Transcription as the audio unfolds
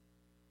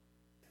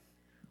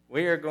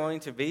We are going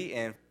to be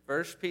in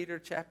 1 Peter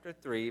chapter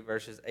 3,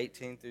 verses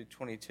 18 through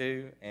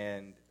 22,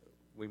 and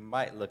we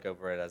might look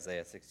over at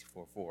Isaiah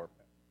 64:4.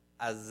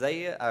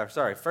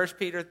 1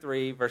 Peter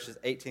 3, verses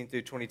 18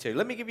 through 22.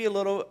 Let me give you a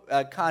little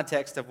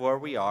context of where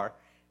we are.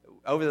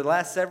 Over the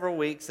last several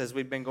weeks, as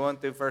we've been going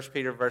through 1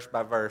 Peter verse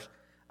by verse,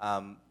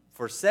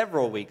 for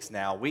several weeks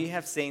now, we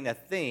have seen a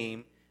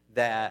theme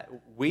that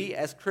we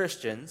as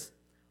Christians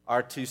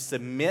are to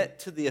submit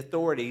to the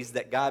authorities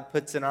that God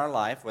puts in our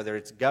life, whether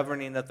it's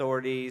governing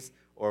authorities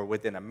or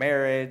within a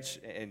marriage,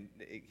 and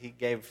he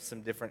gave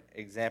some different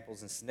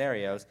examples and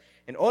scenarios.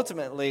 And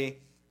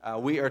ultimately,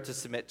 we are to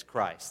submit to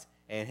Christ.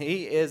 And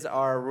he is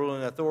our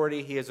ruling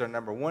authority. He is our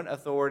number one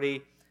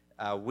authority.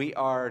 We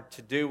are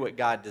to do what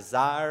God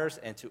desires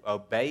and to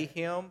obey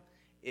him,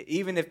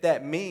 even if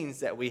that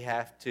means that we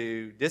have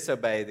to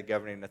disobey the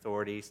governing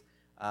authorities.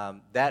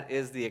 That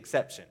is the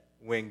exception,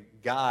 when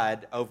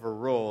God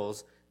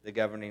overrules the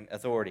governing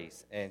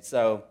authorities, and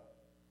so,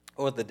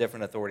 or the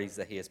different authorities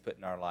that he has put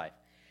in our life.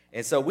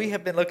 And so we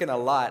have been looking a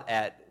lot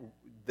at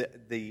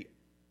the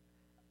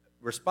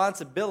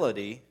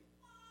responsibility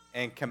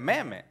and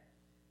commandment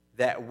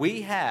that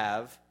we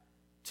have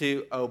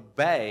to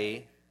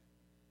obey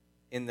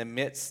in the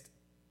midst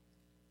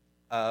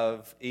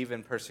of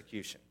even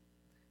persecution,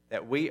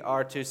 that we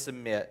are to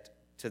submit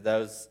to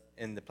those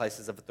in the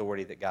places of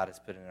authority that God has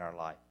put in our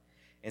life.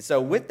 And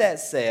so with that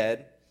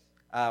said,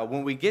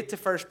 when we get to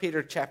 1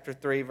 Peter chapter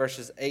 3,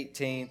 verses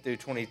 18 through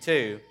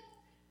 22,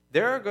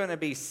 there are going to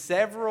be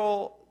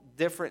several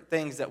different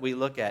things that we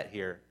look at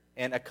here.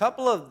 And a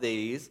couple of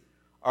these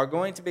are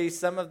going to be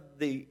some of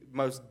the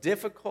most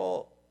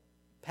difficult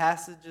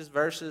passages,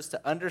 verses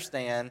to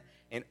understand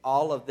in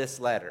all of this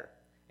letter.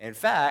 In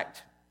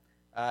fact,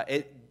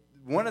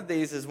 one of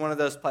these is one of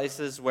those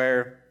places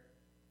where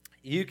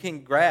you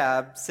can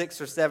grab 6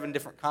 or 7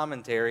 different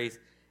commentaries,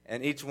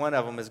 and each one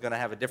of them is going to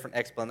have a different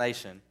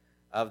explanation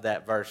of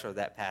that verse or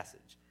that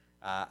passage.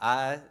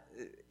 I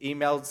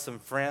emailed some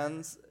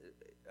friends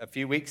a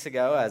few weeks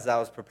ago as I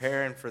was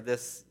preparing for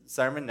this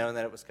sermon, knowing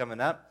that it was coming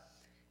up,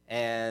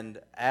 and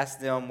asked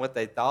them what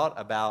they thought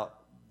about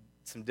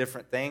some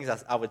different things.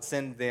 I would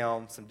send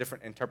them some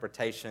different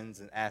interpretations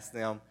and ask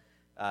them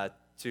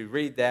to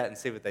read that and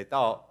see what they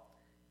thought.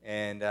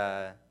 And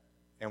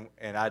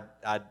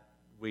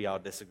we all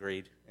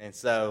disagreed. And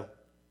so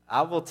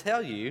I will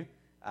tell you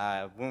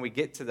when we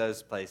get to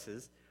those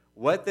places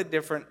what the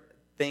different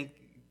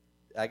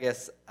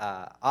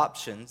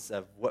options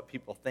of what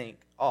people think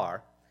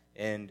are.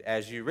 And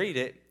as you read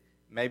it,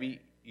 maybe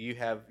you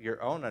have your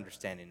own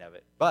understanding of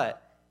it.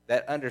 But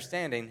that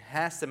understanding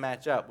has to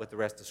match up with the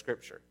rest of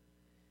Scripture.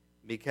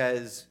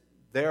 Because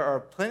there are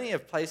plenty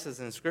of places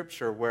in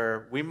Scripture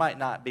where we might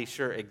not be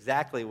sure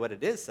exactly what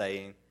it is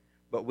saying,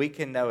 but we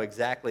can know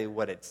exactly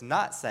what it's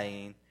not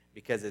saying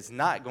because it's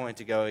not going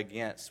to go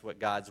against what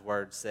God's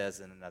Word says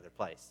in another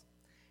place.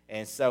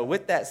 And so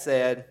with that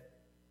said,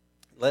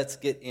 let's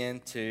get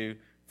into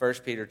 1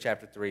 Peter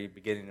chapter 3,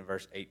 beginning in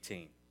verse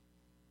 18.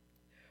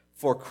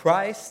 For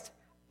Christ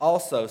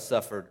also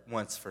suffered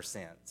once for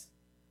sins.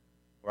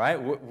 Right?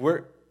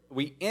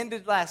 We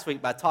ended last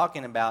week by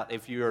talking about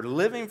if you are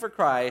living for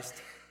Christ,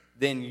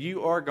 then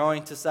you are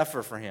going to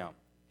suffer for him.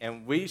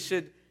 And we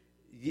should,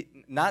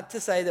 not to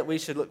say that we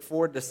should look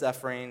forward to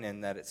suffering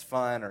and that it's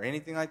fun or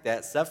anything like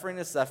that. Suffering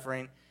is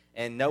suffering,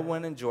 and no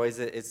one enjoys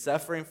it. It's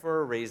suffering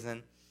for a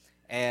reason.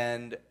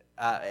 And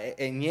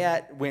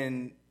yet,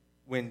 when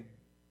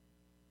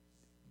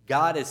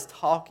God is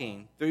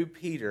talking through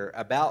Peter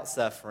about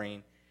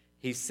suffering,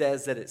 he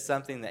says that it's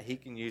something that he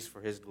can use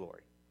for his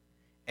glory.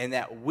 And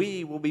that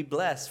we will be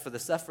blessed for the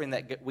suffering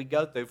that we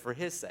go through for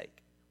his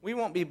sake. We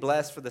won't be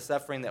blessed for the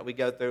suffering that we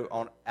go through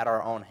at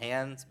our own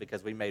hands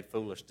because we made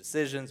foolish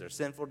decisions or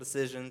sinful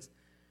decisions.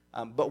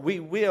 But we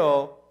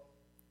will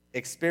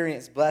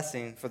experience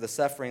blessing for the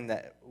suffering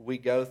that we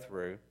go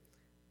through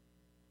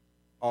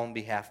on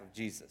behalf of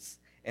Jesus.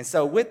 And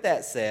so with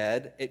that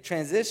said, it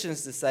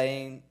transitions to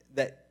saying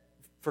that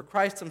for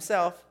Christ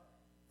himself,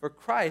 for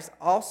Christ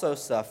also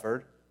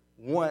suffered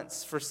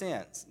once for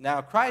sins.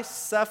 Now,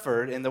 Christ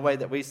suffered in the way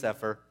that we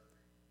suffer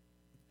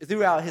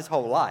throughout his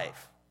whole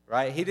life,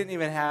 right? He didn't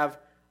even have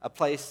a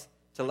place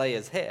to lay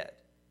his head.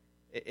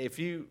 If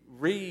you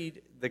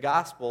read the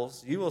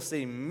Gospels, you will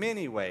see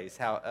many ways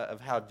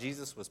of how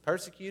Jesus was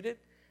persecuted,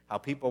 how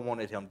people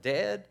wanted him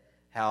dead,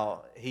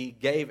 how he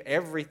gave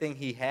everything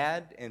he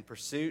had in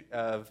pursuit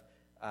of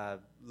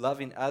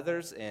loving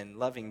others and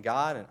loving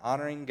God and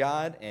honoring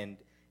God and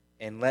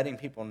letting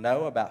people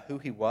know about who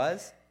he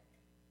was.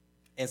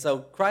 And so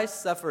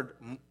Christ suffered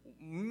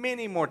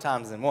many more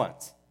times than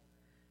once,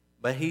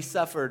 but he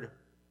suffered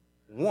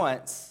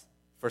once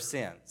for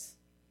sins.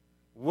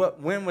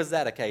 When was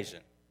that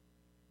occasion?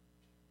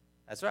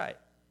 That's right,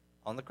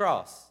 on the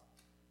cross.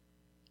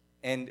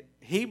 And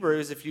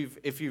Hebrews, if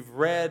you've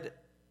read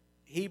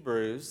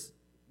Hebrews,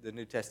 the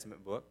New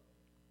Testament book,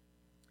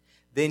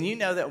 then you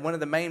know that one of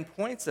the main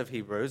points of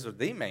Hebrews, or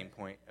the main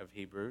point of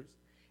Hebrews,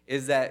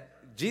 is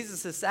that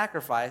Jesus'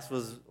 sacrifice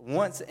was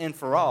once and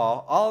for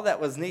all that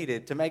was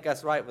needed to make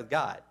us right with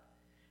God.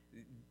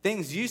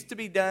 things used to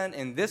be done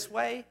in this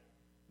way,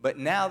 but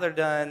now they're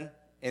done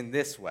in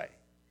this way.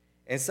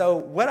 And so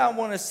what I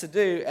want us to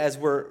do as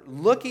we're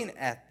looking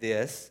at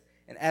this,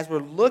 and as we're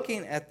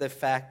looking at the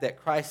fact that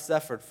Christ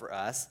suffered for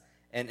us,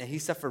 and he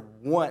suffered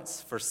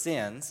once for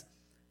sins,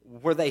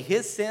 were they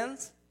his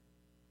sins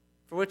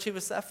for which he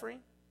was suffering?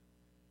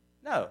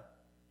 No,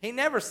 he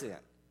never sinned.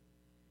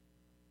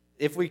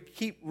 If we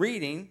keep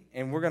reading,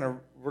 and we're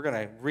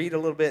gonna read a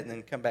little bit and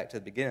then come back to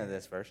the beginning of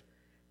this verse.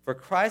 For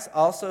Christ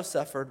also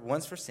suffered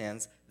once for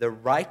sins, the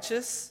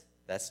righteous,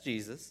 that's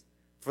Jesus,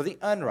 for the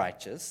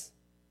unrighteous,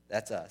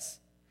 that's us,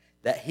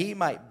 that he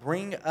might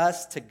bring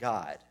us to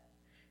God,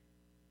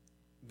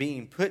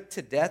 being put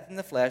to death in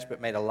the flesh, but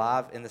made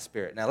alive in the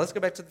spirit. Now let's go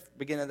back to the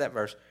beginning of that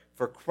verse.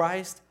 For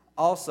Christ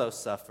also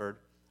suffered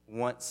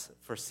once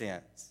for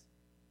sins.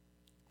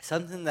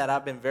 Something that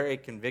I've been very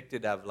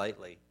convicted of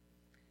lately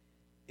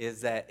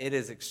is that it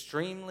is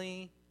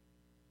extremely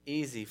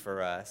easy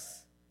for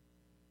us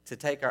to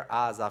take our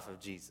eyes off of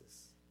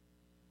Jesus.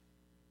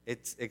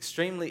 It's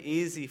extremely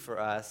easy for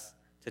us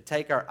to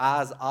take our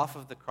eyes off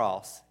of the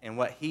cross and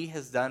what he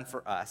has done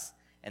for us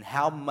and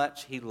how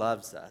much he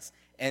loves us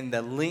and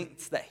the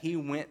lengths that he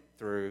went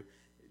through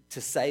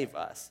to save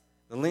us,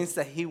 the lengths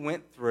that he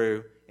went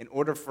through in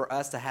order for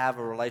us to have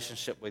a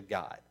relationship with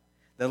God,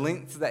 the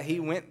lengths that he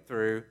went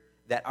through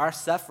that our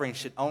suffering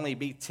should only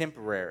be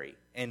temporary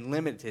and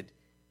limited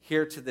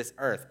here to this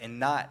earth and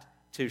not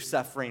to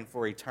suffering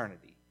for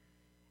eternity.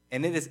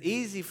 And it is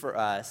easy for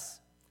us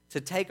to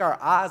take our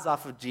eyes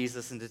off of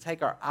Jesus and to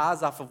take our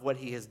eyes off of what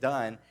he has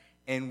done.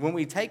 And when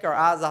we take our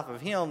eyes off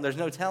of him, there's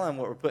no telling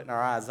what we're putting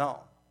our eyes on.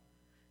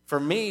 For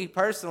me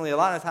personally, a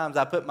lot of times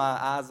I put my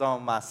eyes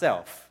on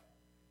myself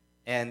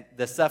and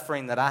the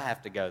suffering that I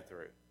have to go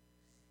through.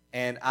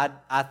 And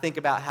I think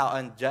about how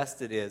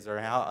unjust it is or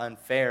how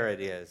unfair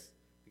it is.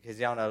 Because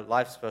y'all know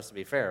life's supposed to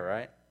be fair,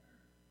 right?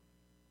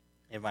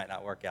 It might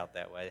not work out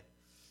that way.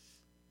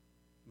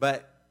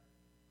 But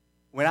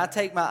when I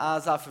take my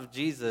eyes off of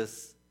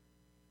Jesus,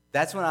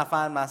 that's when I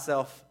find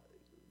myself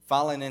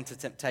falling into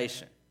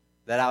temptation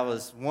that I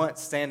was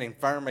once standing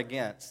firm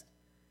against,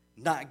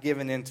 not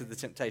giving into the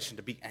temptation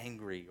to be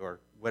angry or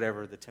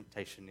whatever the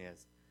temptation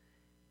is.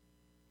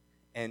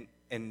 And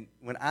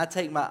when I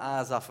take my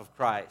eyes off of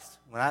Christ,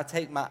 when I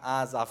take my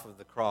eyes off of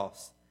the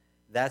cross,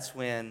 that's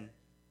when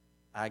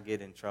I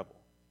get in trouble.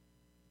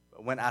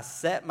 But when I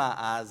set my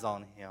eyes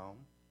on him,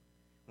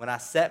 when I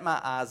set my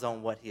eyes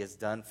on what he has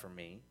done for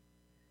me,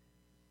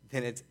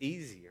 then it's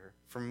easier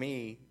for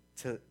me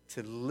to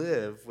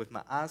live with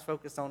my eyes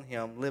focused on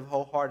him, live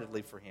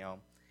wholeheartedly for him,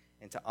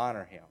 and to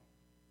honor him.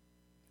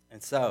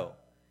 And so,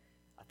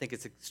 I think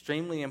it's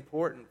extremely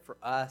important for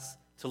us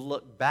to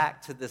look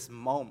back to this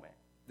moment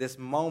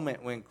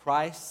when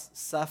Christ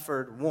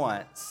suffered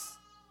once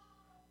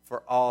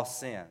for all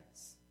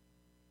sins.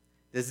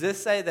 Does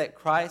this say that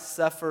Christ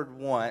suffered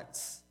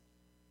once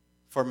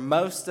for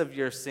most of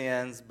your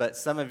sins, but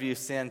some of you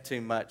sin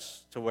too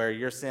much to where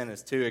your sin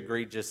is too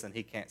egregious and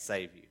he can't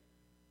save you?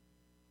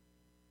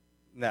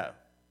 No.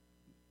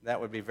 That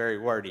would be very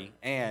wordy.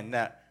 And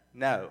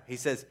no. He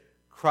says,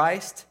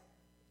 Christ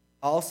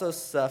also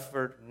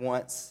suffered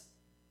once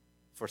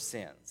for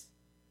sins.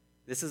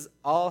 This is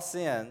all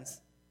sins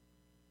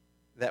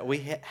that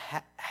we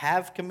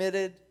have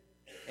committed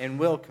and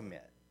will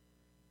commit.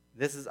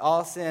 This is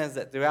all sins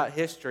that throughout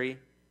history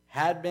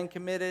had been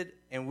committed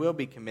and will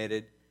be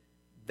committed.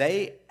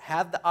 They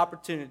have the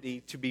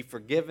opportunity to be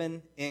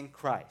forgiven in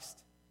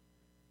Christ.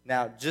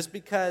 Now, just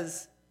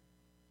because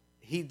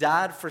he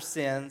died for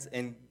sins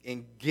and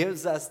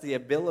gives us the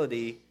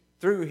ability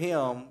through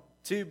him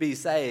to be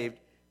saved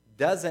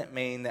doesn't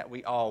mean that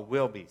we all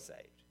will be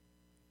saved.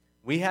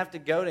 We have to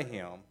go to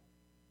him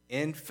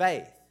in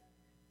faith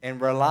and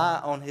rely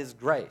on his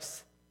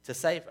grace to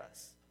save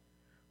us.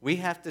 We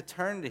have to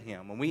turn to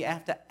him and we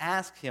have to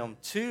ask him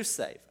to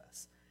save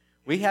us.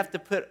 We have to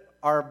put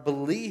our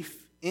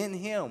belief in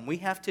him. We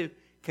have to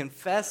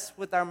confess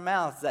with our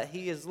mouths that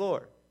he is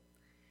Lord.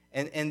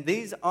 And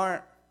these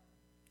aren't,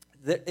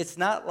 it's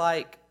not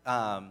like,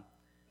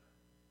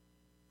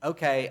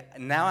 okay,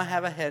 now I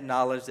have a head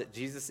knowledge that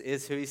Jesus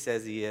is who he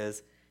says he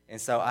is,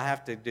 and so I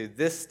have to do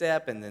this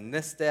step, and then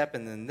this step,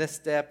 and then this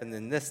step, and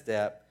then this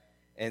step,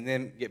 and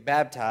then get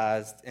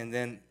baptized, and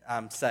then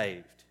I'm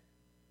saved.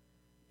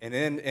 And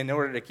then in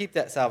order to keep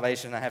that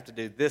salvation, I have to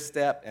do this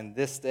step, and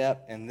this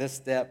step, and this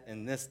step,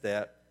 and this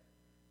step.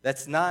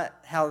 That's not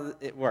how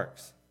it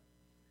works.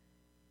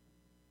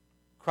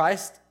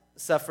 Christ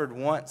suffered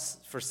once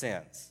for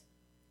sins.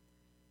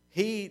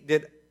 He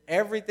did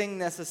everything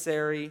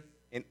necessary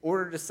in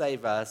order to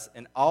save us,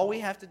 and all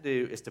we have to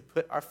do is to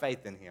put our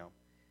faith in him.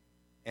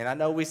 And I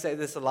know we say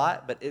this a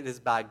lot, but it is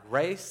by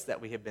grace that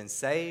we have been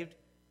saved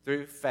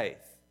through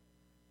faith,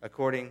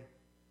 according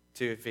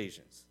to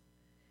Ephesians.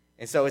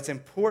 And so it's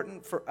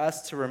important for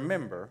us to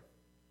remember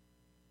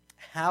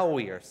how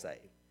we are saved.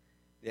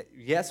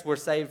 Yes, we're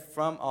saved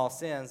from all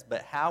sins,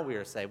 but how we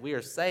are saved. We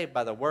are saved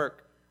by the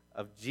work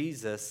of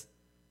Jesus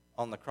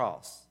on the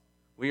cross.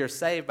 We are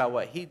saved by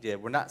what he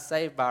did. We're not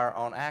saved by our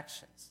own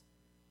actions.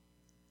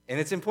 And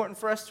it's important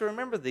for us to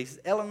remember these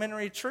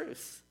elementary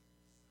truths.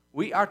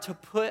 We are to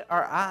put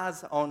our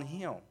eyes on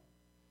him.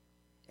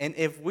 And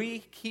if we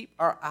keep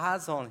our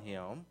eyes on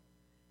him,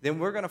 then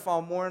we're going to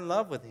fall more in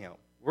love with him.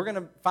 We're going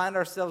to find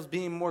ourselves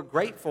being more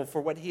grateful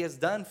for what he has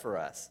done for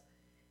us.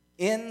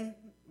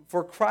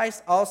 For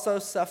Christ also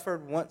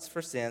suffered once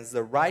for sins,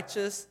 the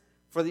righteous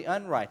for the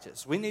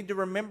unrighteous. We need to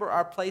remember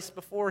our place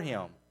before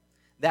him.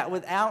 That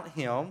without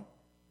him,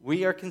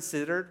 we are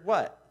considered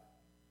what?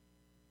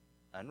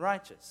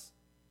 Unrighteous.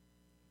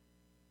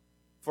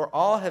 For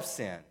all have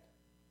sinned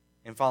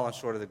and fallen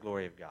short of the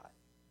glory of God.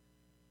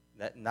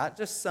 That not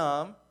just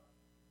some,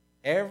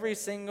 every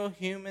single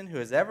human who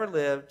has ever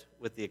lived,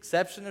 with the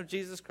exception of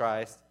Jesus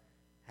Christ,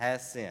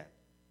 has sinned.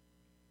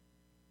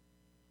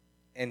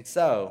 And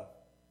so,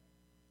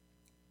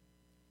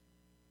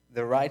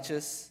 the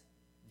righteous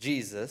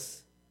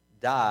Jesus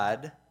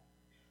died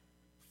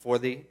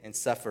and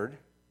suffered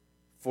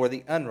for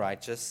the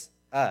unrighteous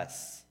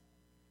us.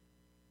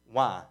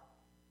 Why?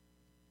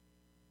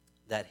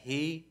 That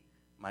he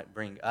might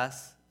bring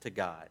us to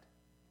God.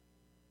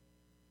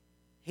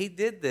 He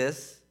did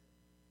this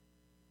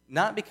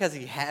not because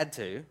he had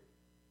to.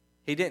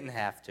 He didn't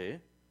have to.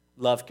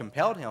 Love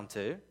compelled him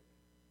to.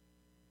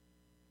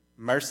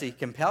 Mercy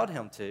compelled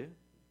him to.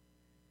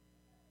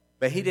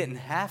 But he didn't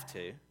have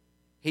to.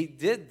 He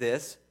did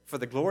this for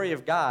the glory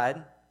of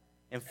God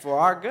and for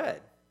our good.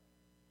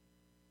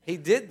 He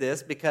did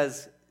this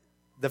because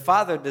the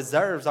Father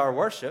deserves our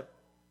worship.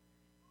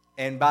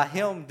 And by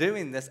him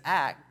doing this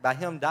act, by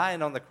him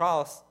dying on the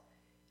cross,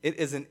 it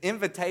is an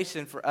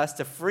invitation for us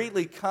to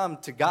freely come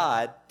to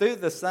God through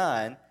the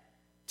Son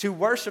to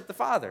worship the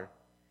Father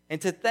and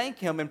to thank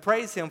him and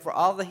praise him for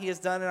all that he has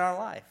done in our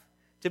life,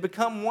 to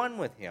become one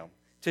with him,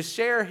 to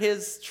share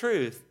his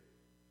truth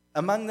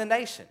among the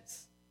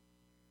nations.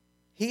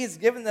 He has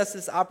given us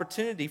this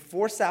opportunity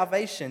for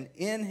salvation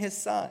in his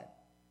Son.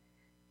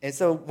 And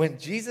so when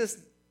Jesus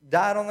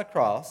died on the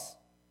cross,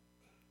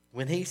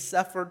 when he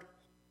suffered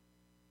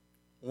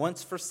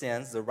once for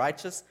sins, the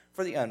righteous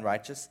for the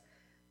unrighteous,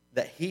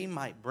 that he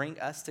might bring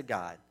us to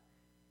God,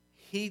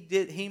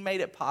 he made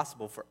it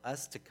possible for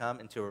us to come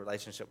into a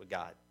relationship with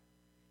God.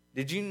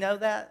 Did you know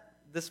that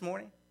this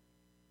morning?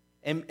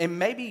 And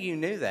maybe you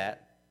knew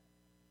that.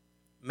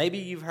 Maybe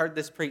you've heard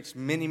this preached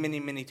many, many,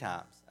 many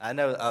times. I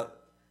know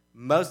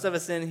most of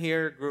us in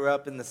here grew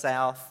up in the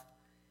South,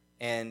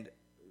 and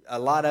a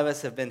lot of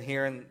us have been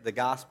hearing the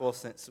gospel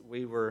since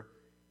we were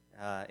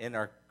in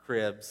our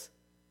cribs,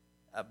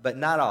 but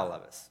not all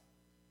of us.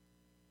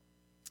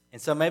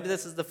 And so maybe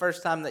this is the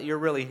first time that you're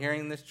really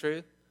hearing this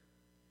truth.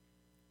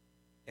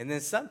 And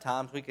then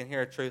sometimes we can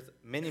hear a truth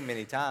many,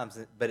 many times,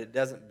 but it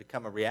doesn't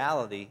become a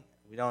reality.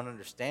 We don't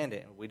understand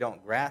it, and we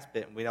don't grasp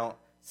it, and we don't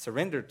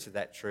surrender to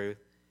that truth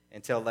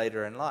until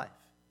later in life.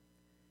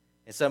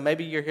 And so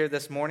maybe you're here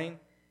this morning,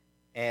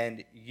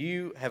 and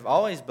you have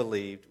always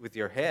believed with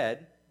your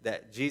head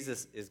that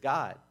Jesus is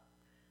God.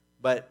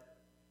 But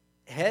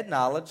head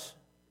knowledge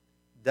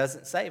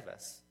doesn't save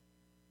us.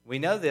 We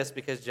know this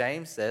because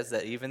James says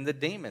that even the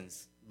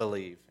demons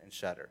believe and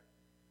shudder.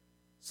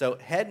 So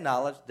head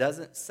knowledge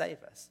doesn't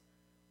save us.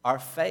 Our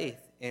faith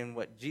in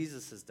what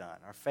Jesus has done,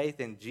 our faith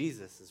in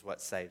Jesus is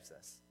what saves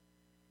us.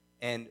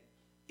 And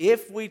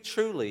if we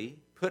truly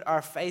put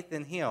our faith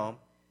in him,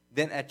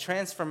 then a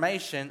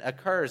transformation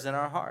occurs in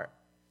our heart.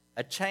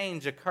 A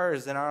change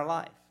occurs in our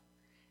life.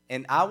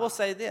 And I will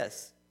say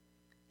this,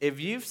 if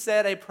you've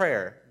said a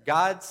prayer,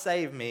 God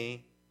save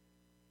me,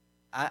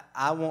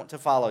 I want to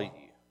follow you,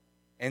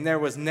 and there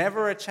was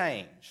never a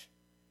change,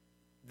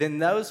 then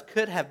those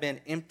could have been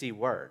empty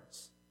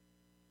words.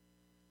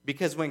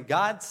 Because when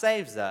God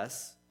saves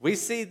us, we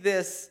see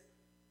this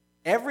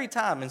every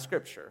time in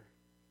Scripture.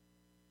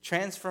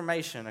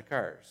 Transformation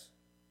occurs.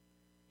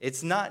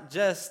 It's not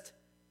just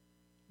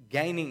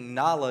gaining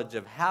knowledge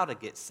of how to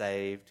get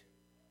saved.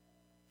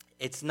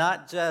 It's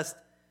not just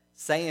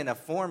saying a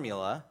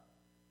formula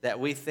that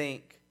we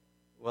think,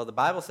 well, the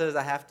Bible says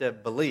I have to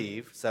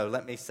believe, so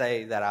let me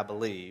say that I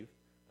believe.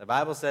 The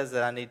Bible says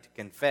that I need to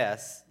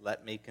confess,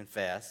 let me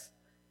confess.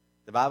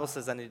 The Bible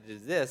says I need to do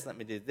this, let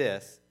me do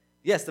this.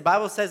 Yes, the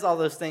Bible says all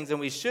those things, and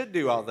we should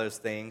do all those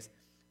things,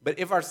 but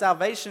if our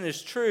salvation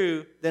is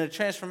true, then a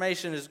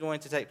transformation is going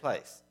to take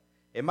place.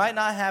 It might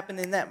not happen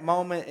in that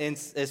moment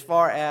as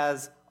far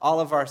as all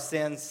of our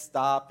sins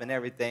stop and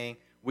everything.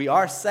 We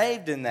are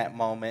saved in that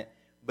moment,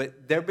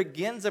 but there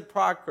begins a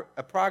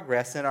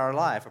progress in our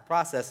life, a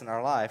process in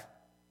our life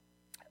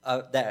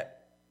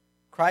that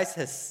Christ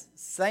has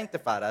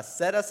sanctified us,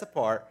 set us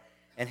apart,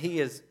 and he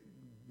is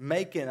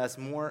making us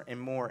more and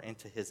more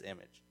into his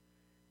image.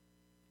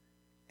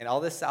 And all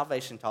this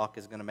salvation talk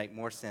is going to make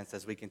more sense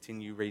as we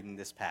continue reading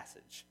this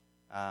passage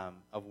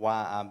of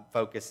why I'm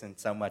focusing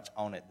so much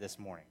on it this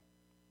morning.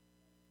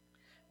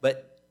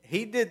 But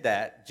he did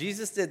that,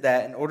 Jesus did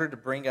that in order to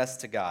bring us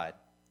to God,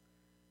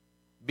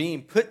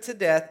 being put to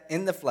death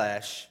in the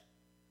flesh,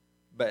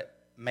 but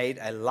made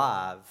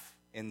alive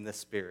in the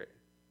spirit.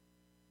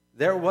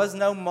 There was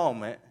no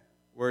moment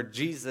where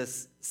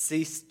Jesus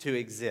ceased to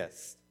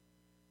exist.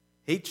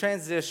 He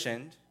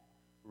transitioned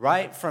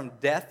right from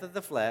death of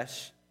the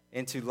flesh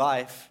into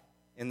life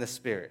in the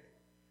spirit.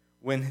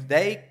 When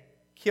they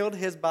killed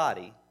his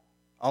body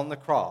on the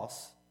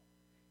cross,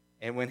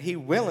 and when he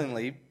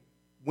willingly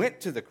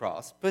went to the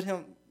cross,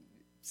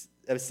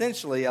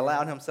 essentially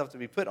allowed himself to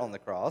be put on the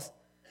cross,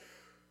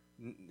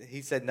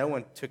 he said no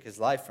one took his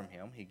life from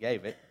him. He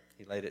gave it.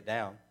 He laid it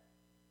down.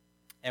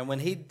 And when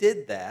he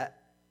did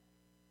that,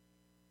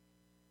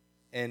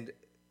 and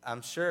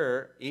I'm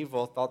sure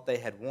evil thought they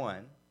had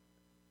won.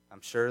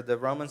 I'm sure the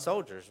Roman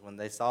soldiers, when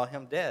they saw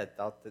him dead,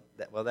 thought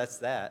that well, that's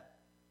that.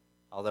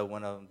 Although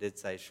one of them did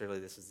say, surely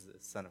this is the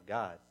Son of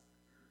God.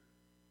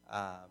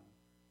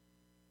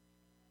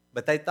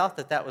 But they thought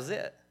that was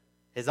it.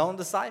 His own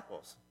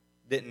disciples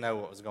didn't know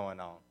what was going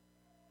on.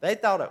 They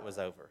thought it was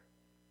over.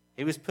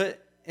 He was put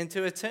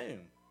into a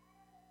tomb.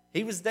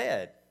 He was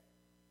dead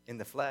in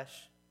the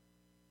flesh.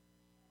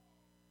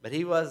 But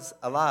he was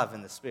alive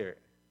in the spirit.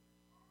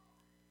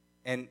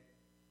 And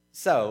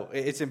so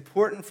it's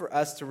important for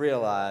us to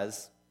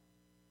realize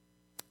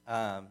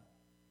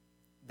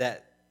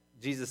that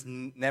Jesus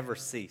never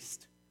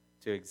ceased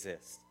to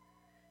exist.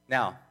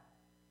 Now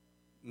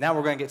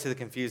we're going to get to the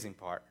confusing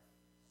part,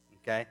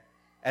 okay?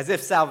 As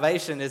if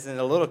salvation isn't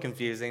a little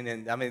confusing.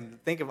 And I mean,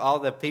 think of all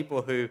the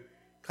people who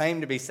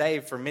claim to be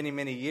saved for many,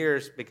 many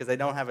years because they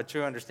don't have a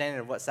true understanding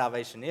of what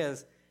salvation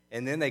is.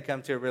 And then they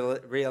come to a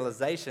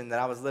realization that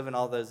I was living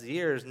all those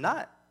years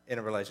not in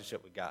a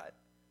relationship with God,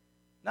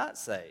 not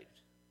saved.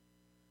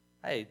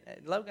 Hey,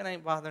 Logan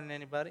ain't bothering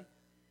anybody.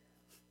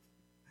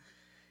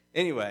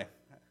 Anyway,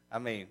 I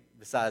mean,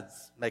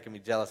 besides making me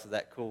jealous of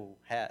that cool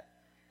hat.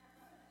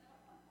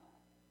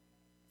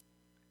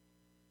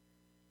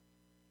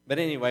 But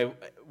anyway,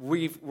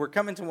 we're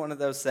coming to one of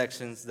those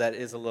sections that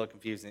is a little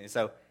confusing.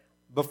 So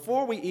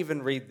before we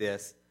even read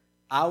this,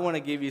 I want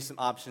to give you some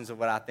options of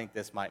what I think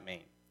this might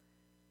mean.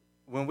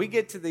 When we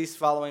get to these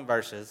following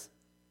verses,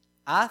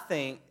 I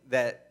think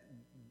that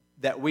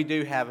we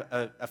do have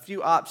a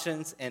few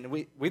options, and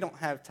we don't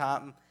have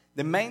time.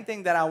 The main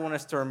thing that I want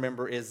us to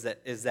remember is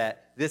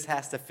that this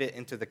has to fit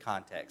into the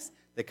context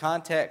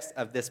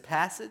of this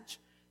passage,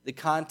 the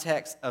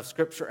context of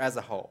Scripture as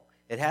a whole.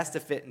 It has to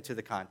fit into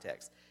the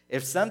context.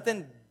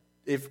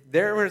 If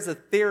there was a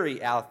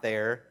theory out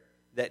there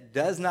that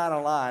does not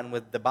align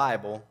with the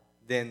Bible,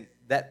 then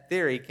that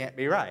theory can't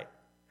be right,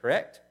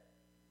 correct?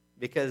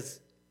 Because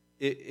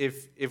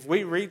if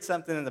we read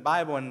something in the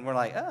Bible and we're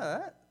like,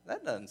 oh,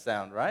 that doesn't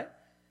sound right,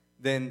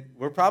 then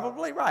we're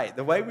probably right.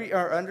 The way we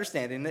are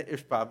understanding it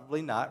is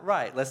probably not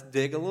right. Let's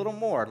dig a little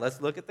more.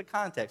 Let's look at the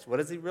context. What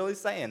is he really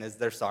saying? Is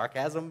there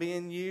sarcasm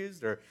being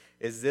used, or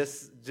is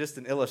this just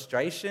an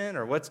illustration,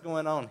 or what's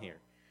going on here?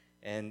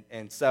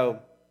 And so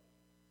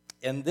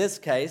in this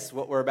case,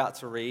 what we're about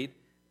to read,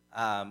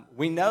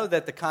 we know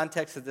that the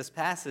context of this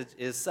passage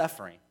is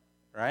suffering,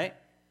 right?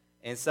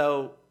 And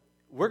so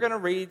we're going to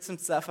read some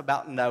stuff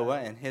about Noah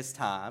and his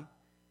time.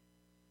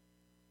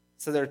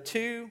 So there are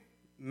two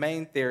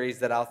main theories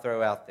that I'll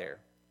throw out there.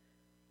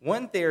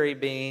 One theory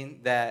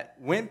being that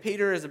when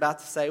Peter is about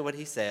to say what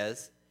he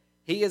says,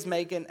 he is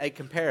making a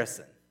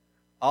comparison,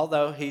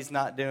 although he's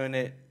not doing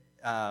it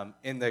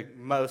in the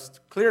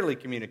most clearly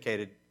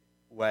communicated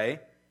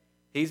way.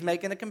 He's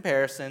making a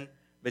comparison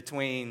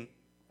between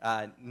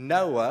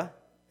Noah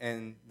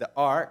and the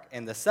ark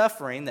and the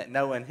suffering that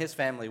Noah and his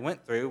family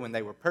went through when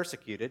they were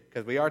persecuted,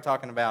 because we are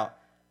talking about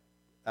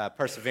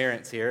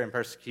perseverance here and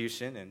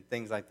persecution and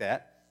things like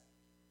that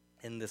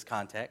in this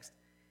context.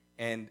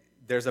 And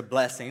there's a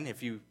blessing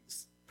if you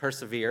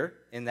persevere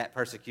in that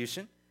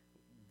persecution.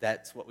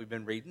 That's what we've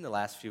been reading the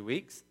last few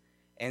weeks.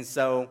 And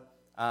so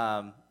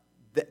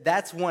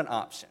that's one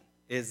option,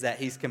 is that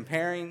he's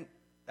comparing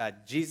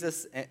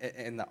Jesus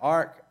and the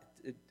ark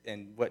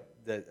and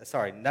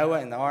Noah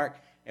and the ark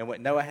and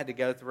what Noah had to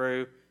go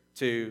through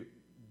to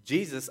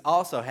Jesus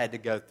also had to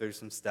go through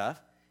some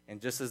stuff.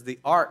 And just as the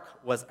ark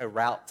was a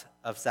route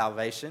of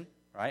salvation,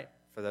 right,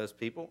 for those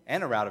people,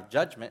 and a route of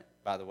judgment,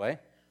 by the way,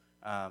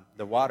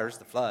 the waters,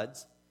 the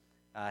floods,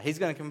 he's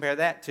going to compare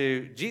that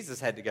to Jesus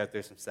had to go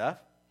through some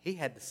stuff. He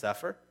had to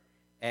suffer.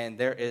 And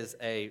there is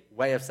a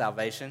way of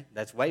salvation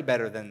that's way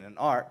better than an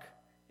ark.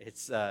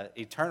 It's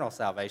eternal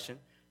salvation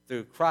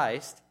through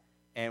Christ.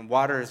 And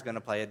water is going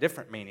to play a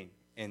different meaning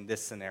in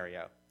this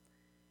scenario.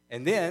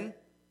 And then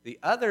the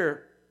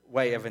other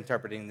way of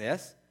interpreting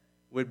this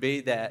would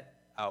be that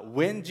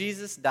when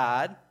Jesus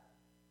died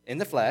in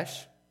the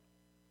flesh,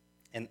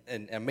 and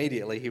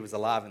immediately he was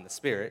alive in the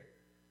spirit,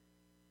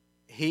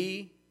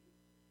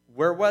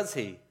 where was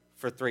he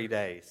for 3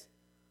 days?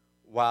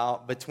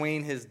 While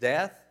between his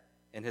death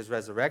and his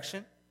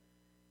resurrection,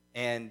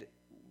 and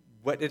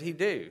what did he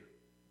do?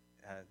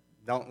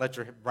 Don't let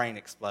your brain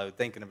explode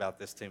thinking about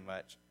this too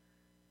much.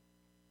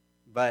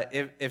 But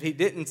if he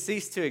didn't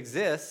cease to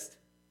exist,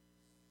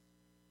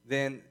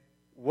 then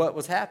what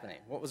was happening?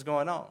 What was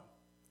going on?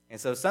 And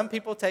so some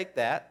people take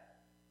that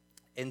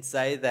and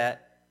say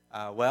that,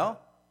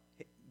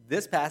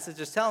 this passage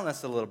is telling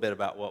us a little bit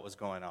about what was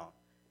going on.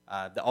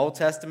 The Old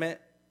Testament,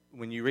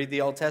 when you read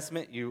the Old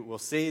Testament, you will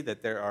see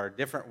that there are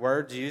different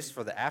words used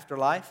for the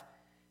afterlife.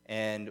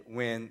 And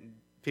when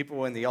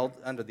people in the old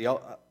under the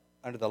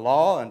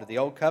law, under the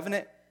old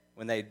covenant,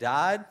 when they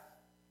died,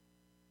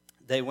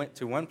 they went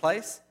to one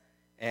place,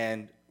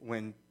 and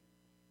when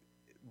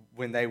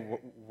they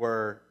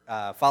were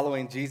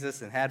following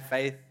Jesus and had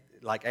faith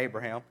like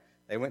Abraham,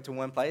 they went to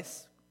one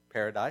place,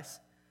 paradise.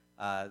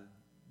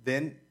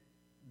 Then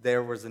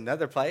there was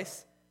another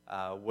place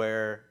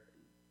where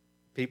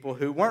people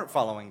who weren't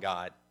following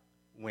God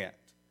went.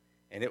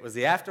 And it was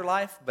the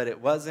afterlife, but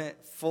it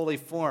wasn't fully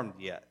formed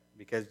yet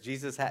because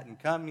Jesus hadn't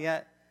come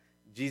yet.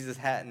 Jesus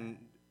hadn't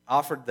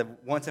offered the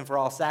once and for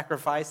all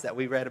sacrifice that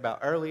we read about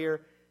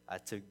earlier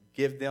to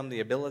give them the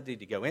ability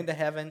to go into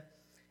heaven.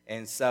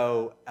 And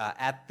so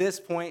at this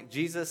point,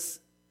 Jesus,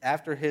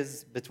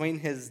 between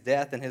his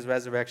death and his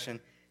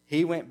resurrection,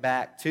 he went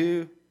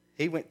to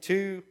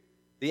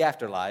the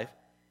afterlife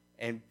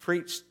and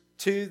preached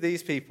to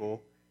these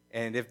people.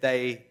 And if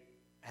they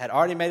had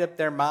already made up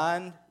their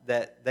mind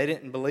that they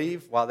didn't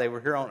believe while they were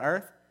here on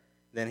earth,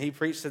 then he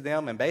preached to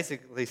them and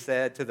basically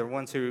said to the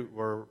ones who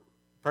were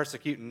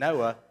persecuting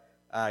Noah,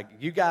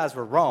 you guys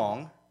were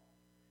wrong,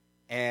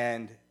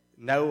 and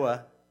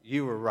Noah,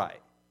 you were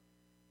right.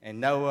 And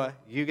Noah,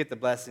 you get the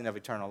blessing of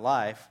eternal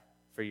life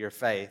for your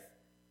faith,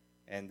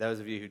 and those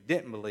of you who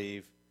didn't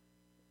believe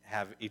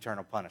have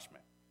eternal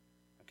punishment.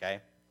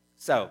 Okay?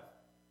 So,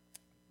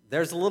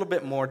 there's a little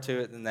bit more to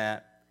it than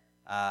that,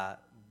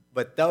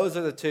 but those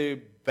are the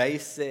two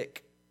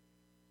basic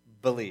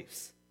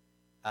beliefs.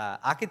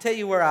 I can tell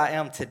you where I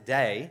am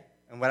today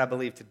and what I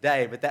believe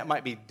today, but that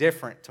might be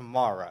different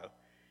tomorrow.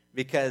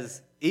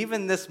 Because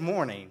even this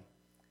morning,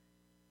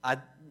 I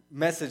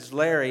messaged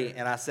Larry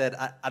and I said,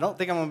 I don't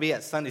think I'm going to be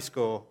at Sunday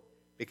school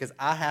because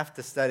I have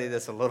to study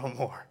this a little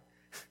more.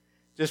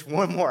 Just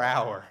one more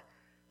hour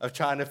of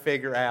trying to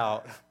figure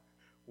out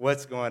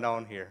what's going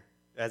on here.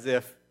 As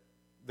if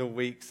the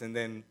weeks and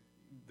then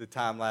the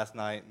time last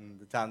night and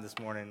the time this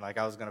morning, like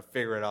I was going to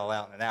figure it all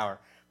out in an hour.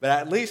 But I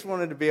at least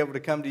wanted to be able to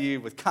come to you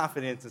with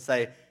confidence and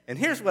say, and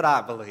here's what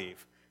I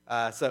believe.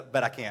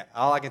 But I can't.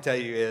 All I can tell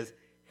you is,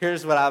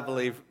 here's what I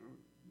believe,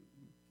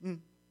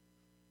 kind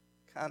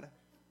of,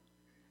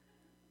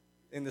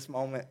 in this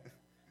moment.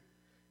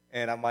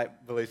 And I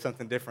might believe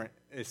something different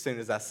as soon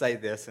as I say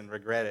this and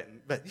regret it.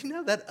 But,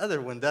 that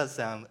other one does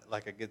sound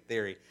like a good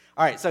theory.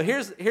 All right, so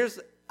here's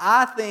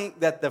I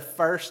think that the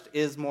first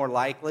is more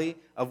likely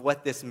of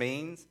what this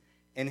means,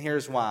 and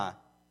here's why.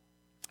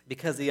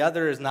 Because the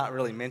other is not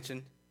really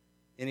mentioned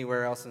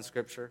anywhere else in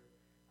Scripture.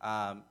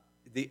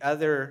 The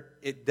other,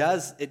 it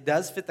does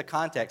fit the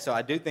context, so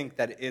I do think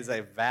that it is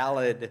a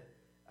valid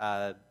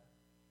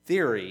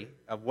theory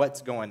of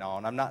what's going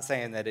on. I'm not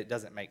saying that it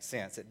doesn't make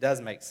sense. It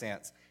does make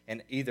sense,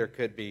 and either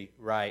could be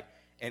right,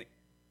 and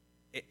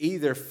it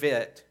either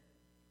fit,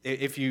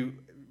 if you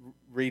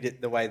read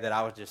it the way that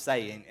I was just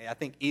saying, I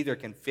think either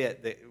can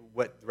fit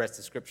what the rest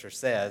of Scripture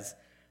says,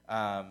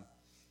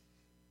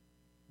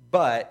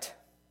 but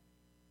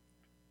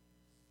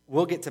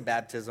we'll get to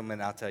baptism,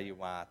 and I'll tell you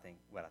why I think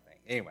what I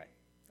think. Anyway,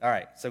 all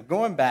right, so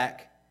going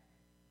back,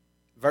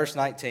 verse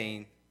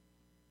 19,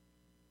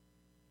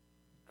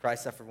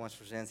 Christ suffered once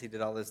for sins, he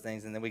did all those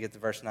things, and then we get to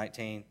verse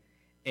 19,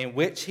 in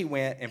which he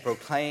went and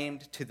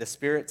proclaimed to the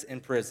spirits in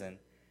prison,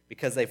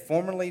 because they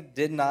formerly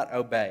did not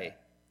obey,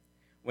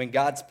 when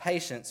God's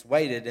patience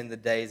waited in the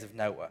days of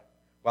Noah,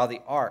 while the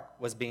ark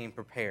was being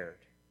prepared.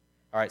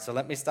 All right, so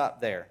let me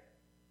stop there.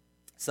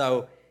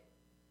 So,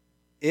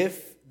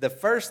 if the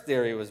first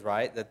theory was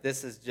right, that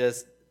this is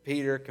just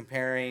Peter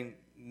comparing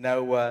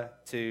Noah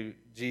to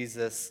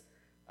Jesus,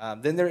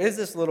 then there is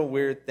this little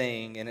weird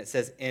thing, and it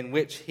says, in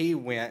which he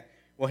went.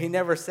 Well, he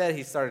never said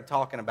he started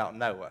talking about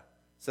Noah.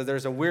 So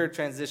there's a weird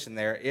transition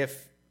there.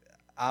 If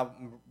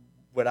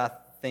what I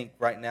think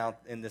right now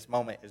in this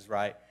moment is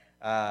right,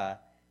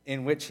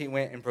 in which he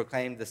went and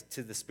proclaimed this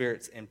to the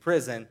spirits in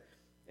prison,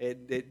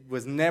 it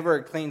was never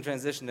a clean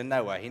transition to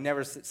Noah. He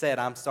never said,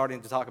 I'm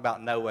starting to talk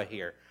about Noah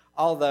here.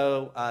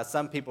 Although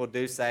some people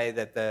do say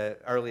that the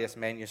earliest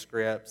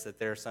manuscripts, that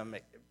there's some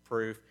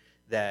proof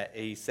that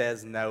he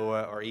says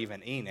Noah or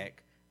even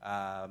Enoch.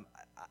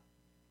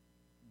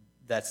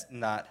 That's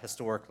not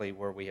historically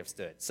where we have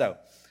stood. So,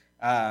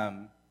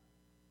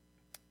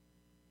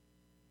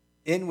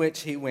 in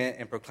which he went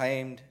and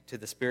proclaimed to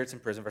the spirits in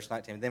prison, verse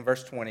 19. And then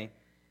verse 20,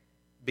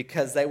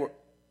 because they were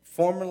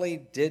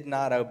formerly did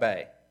not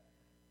obey.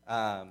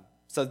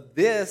 So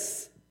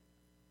this,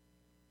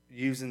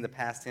 using the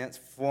past tense,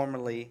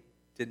 formerly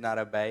did not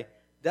obey,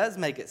 does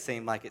make it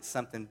seem like it's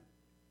something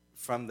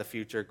from the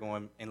future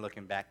going and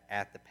looking back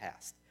at the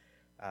past.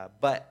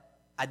 But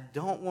I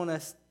don't want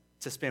us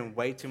to spend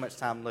way too much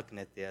time looking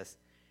at this,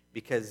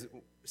 because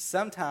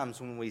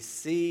sometimes when we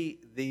see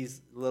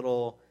these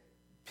little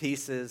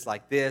pieces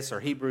like this or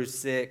Hebrews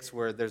 6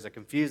 where there's a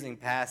confusing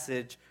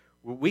passage,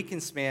 we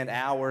can spend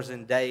hours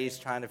and days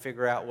trying to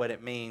figure out what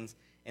it means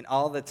and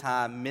all the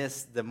time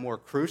miss the more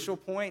crucial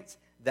points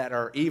that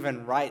are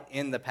even right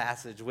in the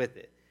passage with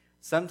it.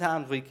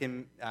 Sometimes we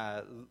can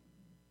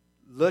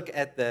look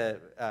at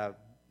the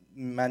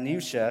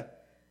minutia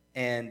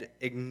and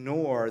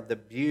ignore the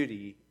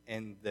beauty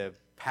and the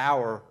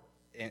power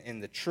in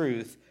the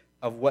truth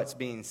of what's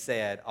being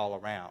said all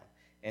around.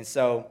 And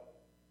so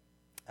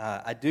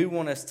I do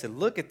want us to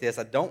look at this.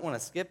 I don't want to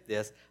skip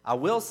this. I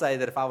will say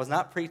that if I was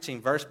not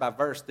preaching verse by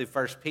verse through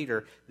 1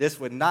 Peter, this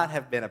would not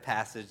have been a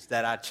passage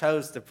that I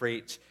chose to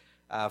preach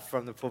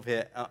from the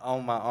pulpit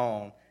on my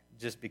own,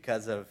 just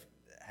because of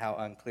how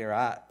unclear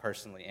I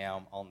personally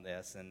am on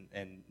this.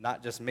 And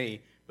not just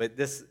me, but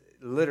this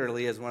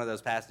literally is one of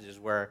those passages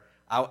where,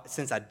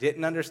 since I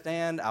didn't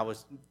understand, I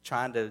was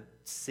trying to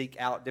seek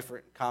out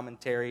different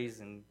commentaries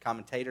and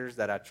commentators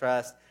that I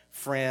trust,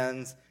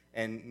 friends,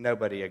 and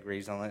nobody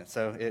agrees on it,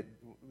 so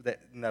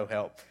no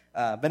help.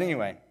 But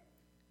anyway,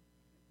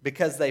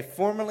 because they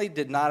formerly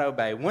did not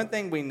obey. One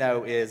thing we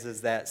know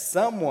is that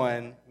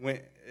someone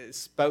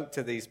spoke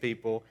to these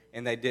people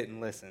and they didn't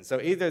listen.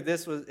 So either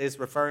this is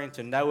referring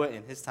to Noah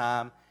in his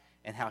time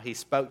and how he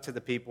spoke to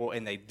the people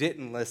and they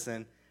didn't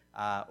listen,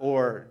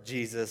 or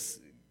Jesus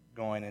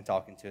going and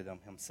talking to them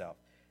himself.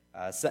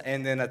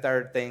 And then a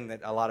third thing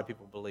that a lot of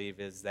people believe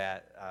is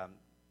that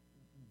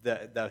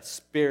the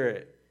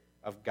Spirit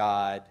of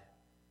God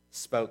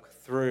spoke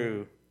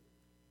through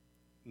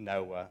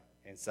Noah,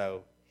 and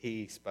so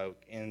he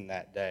spoke in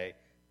that day,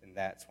 and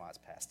that's why it's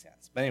past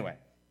tense. But anyway,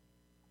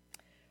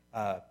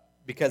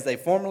 because they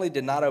formerly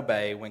did not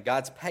obey when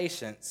God's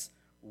patience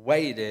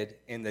waited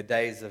in the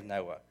days of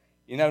Noah.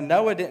 You know,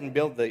 Noah didn't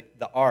build the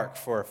ark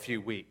for a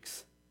few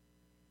weeks.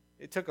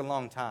 It took a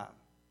long time.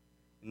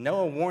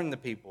 Noah warned the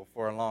people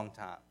for a long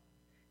time,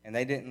 and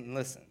they didn't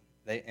listen.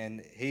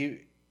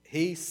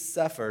 He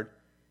suffered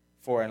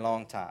for a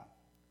long time,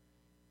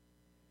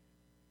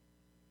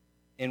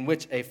 in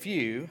which a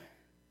few,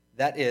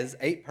 that is,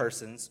 8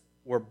 persons,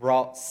 were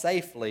brought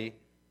safely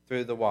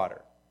through the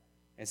water.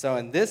 And so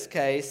in this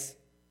case,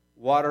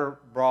 water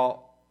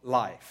brought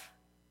life,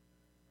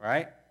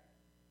 right?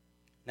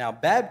 Now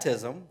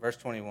baptism, verse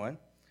 21,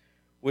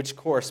 which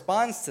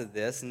corresponds to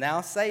this, now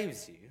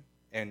saves you.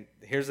 And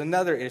here's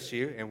another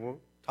issue, and we'll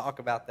talk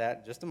about that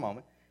in just a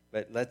moment.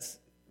 But let's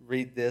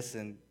read this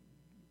and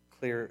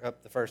clear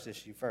up the first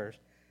issue first.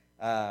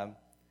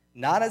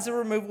 Not as a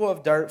removal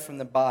of dirt from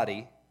the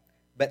body,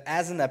 but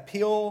as an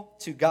appeal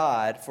to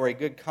God for a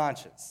good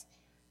conscience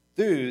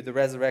through the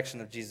resurrection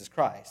of Jesus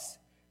Christ,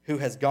 who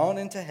has gone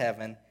into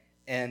heaven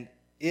and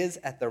is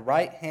at the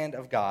right hand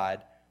of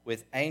God,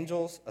 with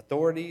angels,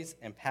 authorities,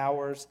 and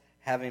powers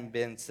having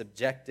been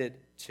subjected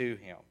to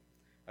him.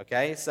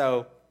 Okay,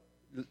 so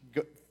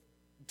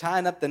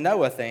tying up the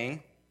Noah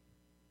thing,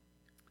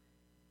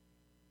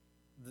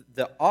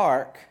 the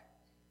ark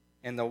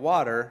and the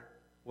water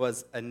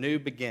was a new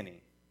beginning.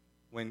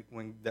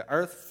 When the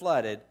earth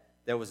flooded,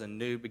 there was a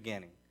new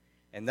beginning.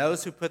 And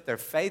those who put their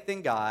faith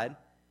in God,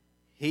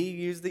 he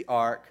used the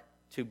ark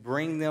to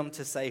bring them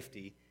to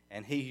safety,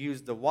 and he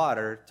used the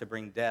water to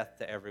bring death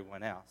to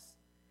everyone else.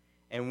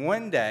 And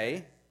one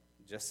day,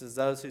 just as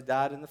those who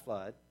died in the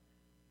flood,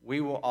 we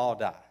will all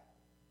die.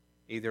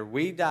 Either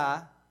we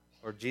die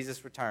or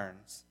Jesus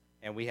returns,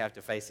 and we have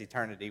to face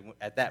eternity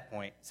at that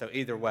point. So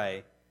either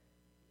way,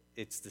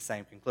 it's the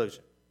same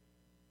conclusion.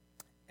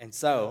 And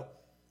so,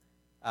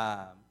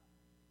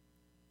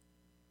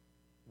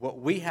 what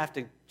we have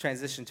to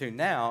transition to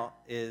now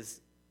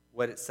is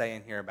what it's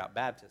saying here about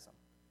baptism.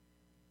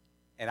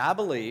 And I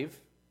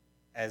believe,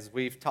 as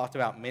we've talked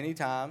about many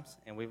times,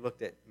 and we've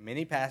looked at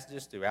many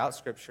passages throughout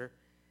Scripture,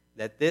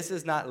 that this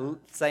is not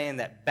saying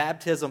that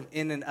baptism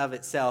in and of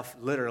itself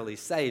literally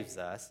saves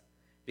us,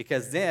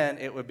 because then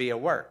it would be a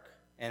work.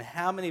 And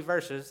how many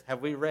verses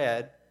have we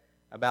read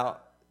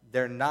about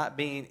there not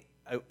being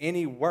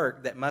any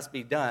work that must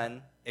be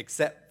done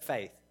except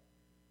faith,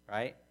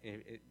 right?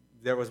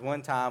 There was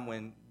one time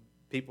when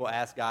people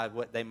asked God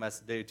what they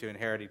must do to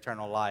inherit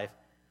eternal life.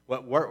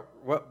 What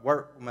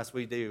work must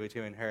we do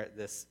to inherit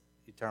this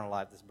eternal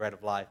life, this bread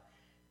of life?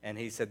 And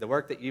he said, the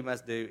work that you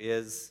must do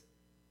is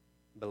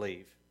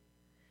believe.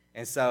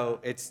 And so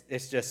it's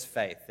just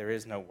faith. There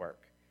is no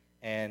work.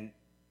 And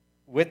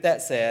with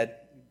that said,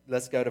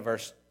 let's go to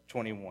verse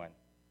 21.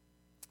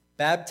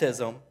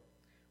 Baptism,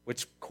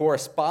 which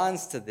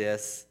corresponds to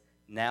this,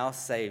 now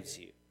saves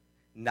you,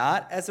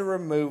 not as a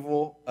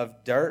removal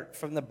of dirt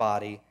from the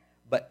body,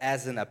 but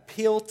as an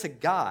appeal to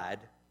God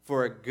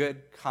for a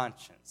good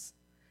conscience.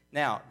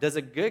 Now, does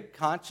a good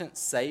conscience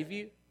save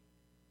you?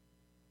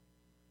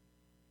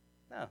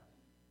 No.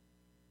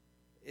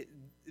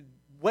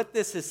 What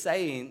this is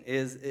saying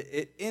is,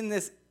 in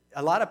this,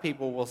 a lot of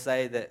people will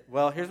say that,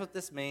 well, here's what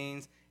this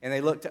means, and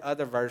they look to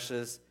other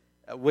verses,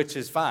 which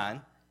is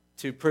fine,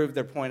 to prove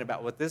their point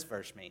about what this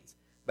verse means.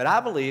 But I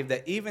believe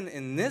that even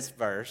in this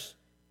verse,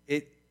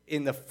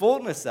 in the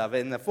fullness of it,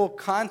 in the full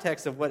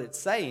context of what it's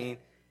saying,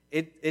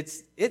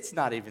 it's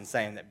not even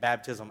saying that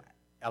baptism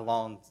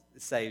alone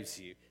saves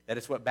you. That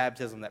it's what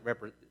baptism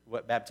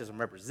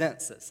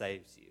represents that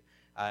saves you.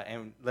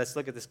 And let's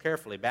look at this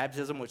carefully.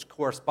 Baptism, which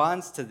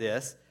corresponds to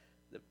this,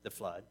 the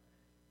flood,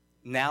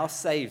 now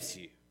saves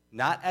you,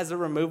 not as a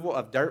removal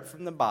of dirt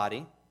from the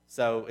body.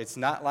 So it's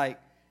not like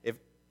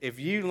if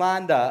you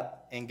lined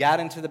up and got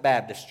into the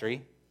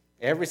baptistry,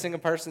 every single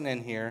person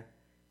in here,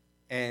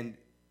 and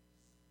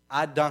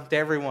I dunked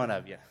every one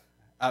of you.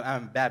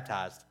 I'm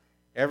baptized,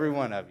 every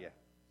one of you.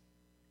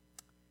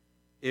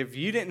 If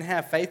you didn't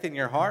have faith in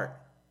your heart,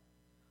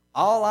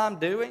 all I'm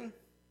doing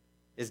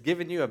is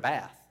giving you a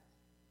bath.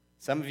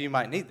 Some of you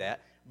might need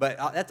that, but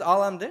that's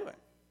all I'm doing.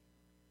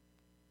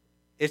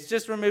 It's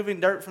just removing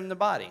dirt from the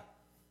body,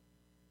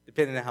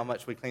 depending on how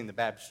much we clean the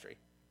baptistry.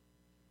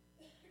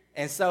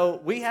 And so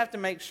we have to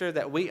make sure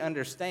that we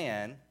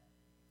understand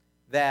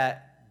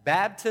that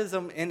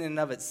baptism in and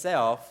of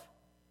itself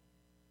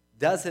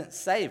doesn't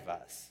save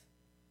us.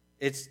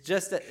 It's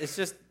just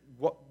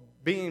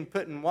being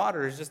put in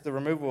water is just the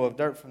removal of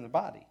dirt from the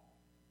body.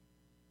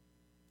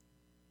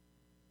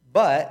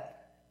 But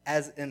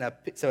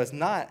so it's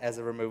not as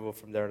a removal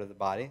from dirt of the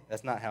body.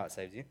 That's not how it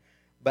saves you.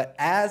 But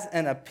as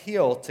an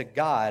appeal to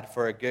God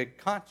for a good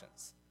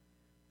conscience.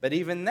 But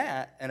even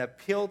that, an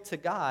appeal to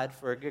God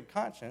for a good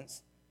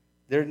conscience,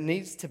 there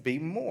needs to be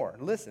more.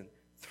 Listen,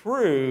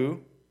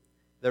 through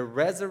the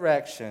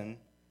resurrection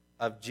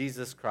of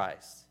Jesus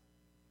Christ.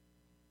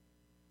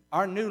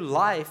 Our new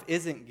life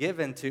isn't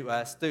given to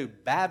us through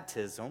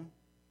baptism.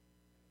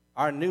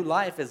 Our new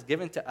life is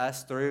given to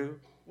us through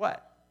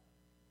what?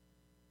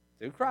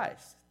 Through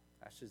Christ.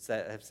 I should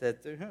have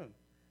said through whom?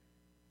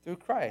 Through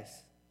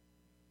Christ.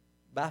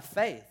 By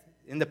faith.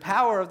 In the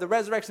power of the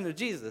resurrection of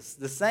Jesus.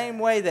 The same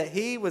way that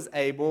he was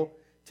able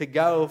to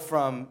go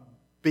from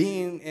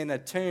being in a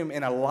tomb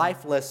in a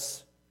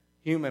lifeless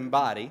human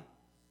body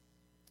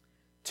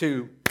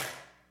to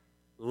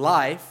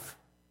life.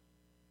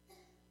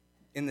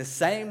 In the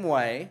same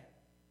way,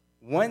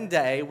 one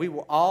day we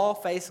will all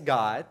face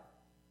God,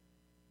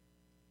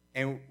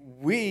 and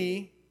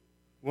we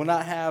will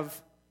not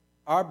have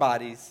our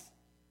bodies.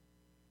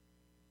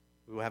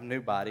 We will have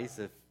new bodies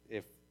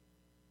if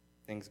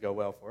things go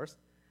well for us.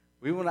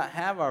 We will not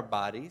have our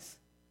bodies.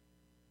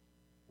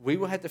 We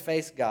will have to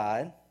face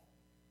God,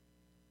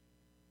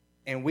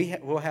 and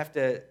we'll have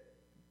to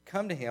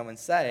come to him and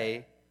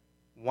say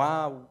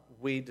why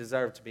we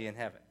deserve to be in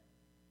heaven.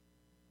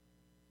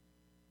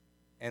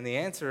 And the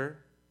answer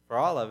for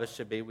all of us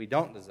should be we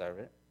don't deserve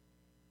it,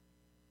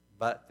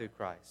 but through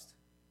Christ.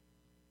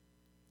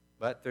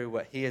 But through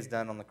what he has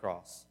done on the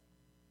cross.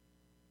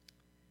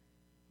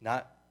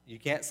 You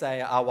can't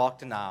say, I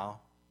walked an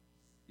aisle.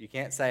 You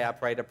can't say, I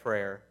prayed a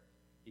prayer.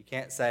 You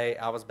can't say,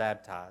 I was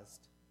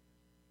baptized.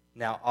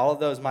 Now, all of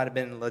those might have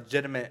been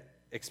legitimate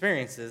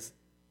experiences,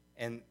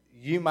 and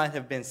you might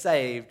have been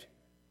saved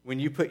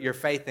when you put your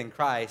faith in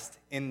Christ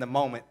in the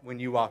moment when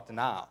you walked an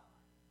aisle.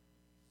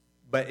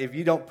 But if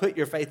you don't put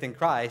your faith in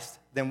Christ,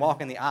 then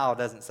walking the aisle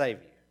doesn't save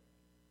you.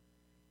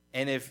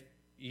 And if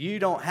you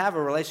don't have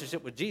a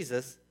relationship with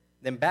Jesus,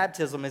 then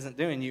baptism isn't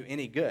doing you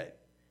any good.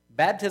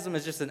 Baptism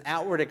is just an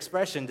outward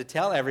expression to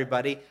tell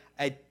everybody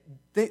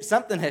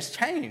something has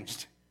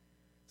changed.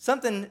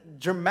 Something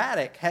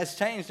dramatic has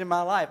changed in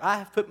my life. I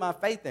have put my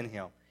faith in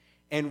him.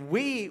 And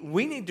we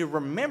need to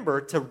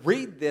remember to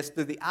read this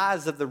through the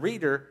eyes of the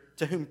reader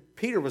to whom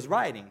Peter was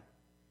writing.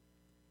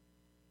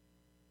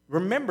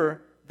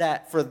 Remember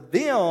that for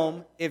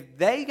them, if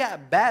they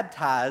got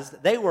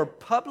baptized, they were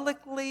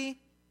publicly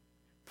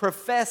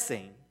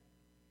professing,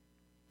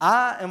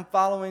 I am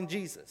following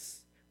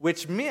Jesus,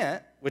 which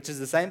is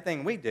the same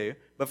thing we do,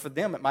 but for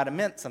them it might have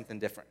meant something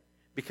different.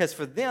 Because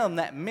for them,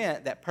 that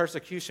meant that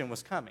persecution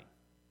was coming.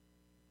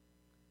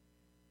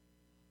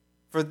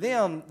 For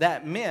them,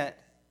 that meant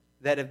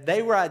that if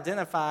they were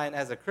identifying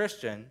as a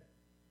Christian,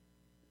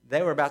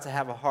 they were about to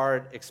have a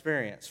hard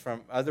experience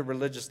from other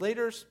religious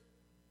leaders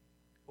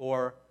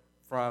or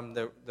from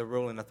the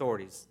ruling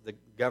authorities, the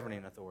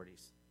governing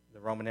authorities, the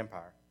Roman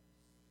Empire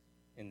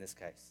in this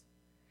case.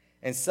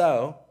 And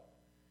so,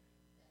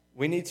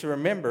 we need to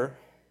remember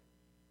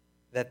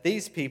that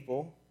these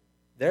people,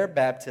 their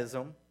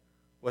baptism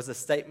was a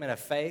statement of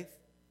faith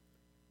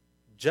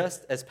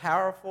just as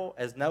powerful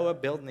as Noah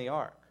building the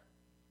ark.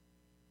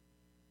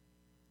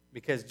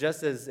 Because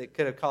just as it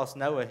could have cost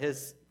Noah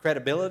his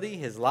credibility,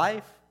 his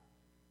life,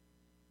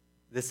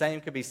 the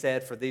same could be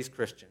said for these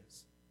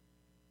Christians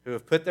who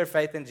have put their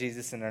faith in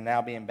Jesus and are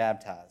now being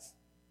baptized.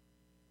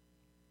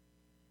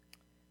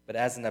 But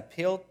as an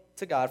appeal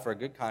to God for a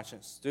good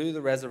conscience through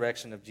the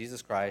resurrection of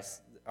Jesus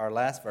Christ, our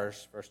last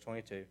verse, verse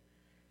 22,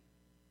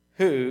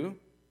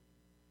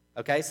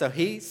 so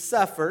he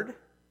suffered,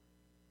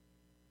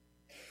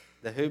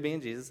 the who being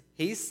Jesus,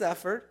 he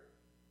suffered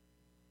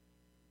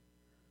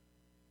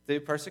through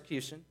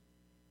persecution.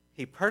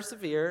 He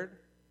persevered,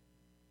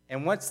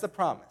 and what's the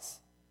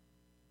promise?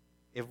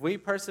 If we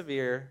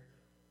persevere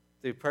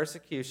through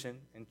persecution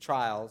and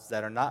trials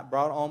that are not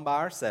brought on by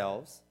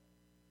ourselves,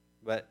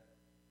 but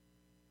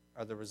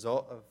are the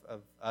result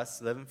of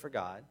us living for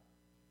God,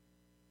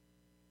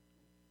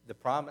 the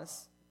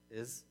promise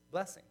is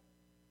blessing.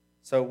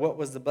 So what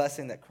was the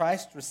blessing that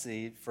Christ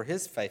received for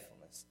his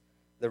faithfulness?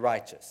 The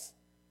righteous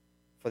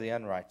for the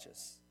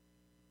unrighteous.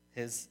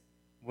 His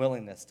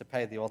willingness to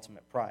pay the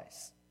ultimate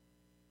price.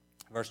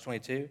 Verse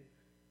 22,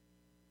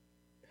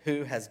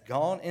 who has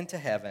gone into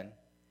heaven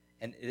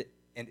and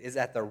is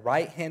at the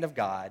right hand of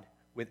God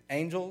with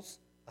angels,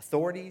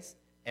 authorities,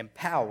 and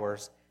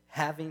powers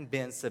having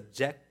been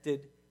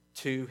subjected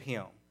to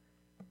him.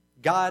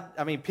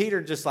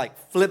 Peter just like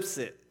flips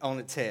it on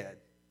its head.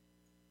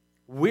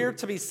 We're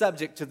to be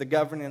subject to the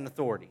governing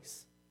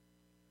authorities.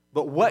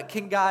 But what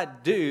can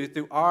God do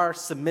through our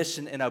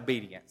submission and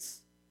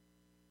obedience?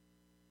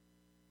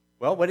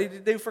 Well, what did he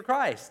do for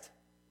Christ?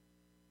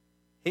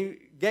 He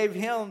gave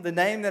him the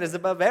name that is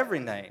above every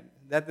name.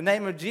 That the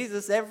name of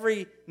Jesus,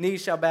 every knee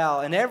shall bow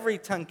and every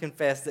tongue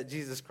confess that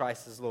Jesus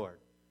Christ is Lord.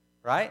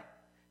 Right?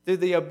 Through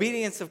the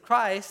obedience of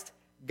Christ,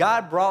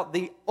 God brought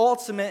the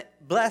ultimate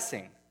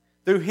blessing.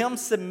 Through him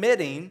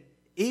submitting,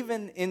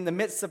 even in the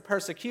midst of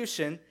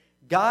persecution,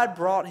 God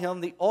brought him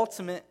the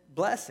ultimate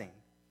blessing.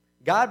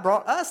 God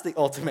brought us the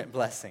ultimate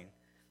blessing,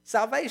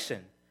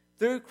 salvation,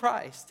 through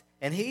Christ.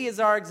 And he is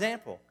our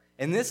example.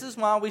 And this is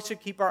why we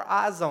should keep our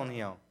eyes on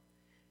him.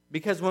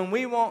 Because when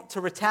we want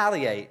to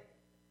retaliate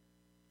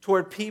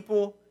toward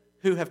people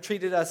who have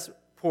treated us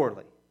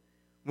poorly,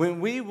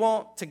 when we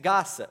want to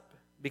gossip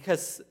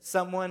because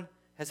someone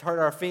has hurt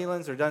our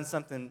feelings or done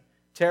something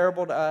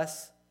terrible to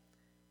us,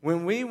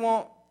 when we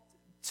want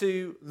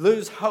to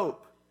lose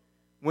hope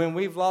when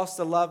we've lost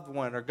a loved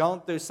one or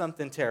gone through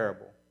something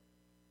terrible,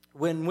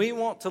 when we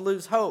want to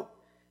lose hope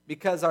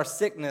because our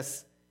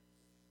sickness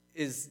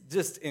is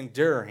just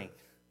enduring,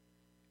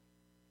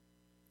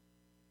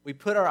 we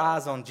put our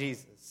eyes on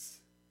Jesus.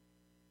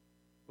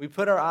 We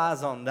put our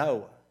eyes on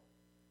Noah.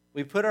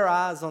 We put our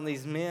eyes on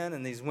these men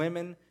and these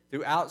women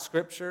throughout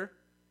Scripture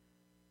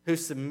who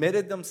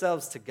submitted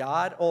themselves to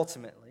God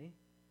ultimately,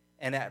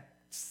 and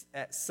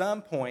at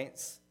some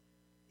points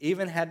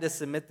even had to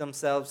submit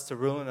themselves to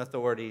ruling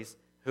authorities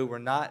who were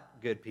not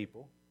good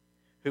people,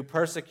 who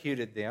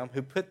persecuted them,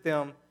 who put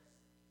them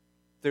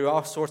through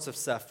all sorts of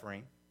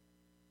suffering.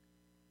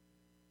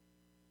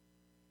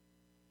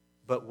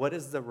 But what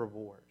is the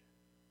reward?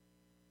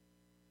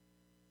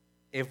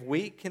 If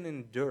we can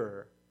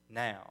endure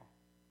now,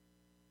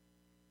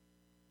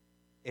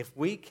 if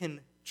we can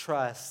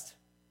trust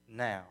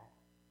now,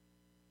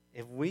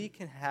 if we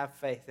can have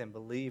faith and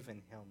believe in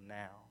him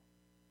now,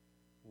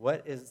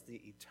 what is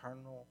the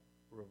eternal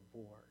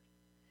reward?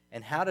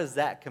 And how does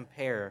that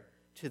compare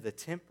to the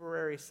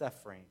temporary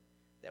suffering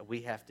that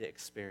we have to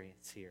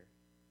experience here?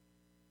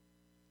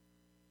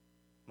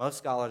 Most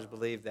scholars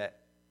believe that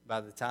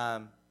by the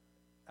time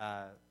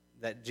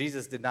that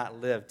Jesus did not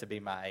live to be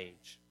my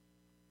age.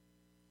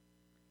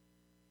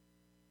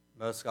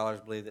 Most scholars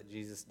believe that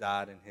Jesus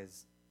died in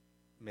his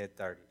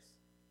mid-30s,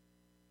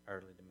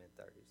 early to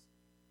mid-30s.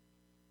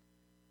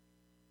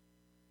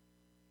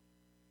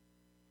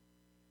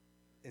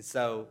 And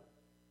so,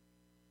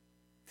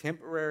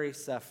 temporary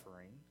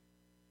suffering,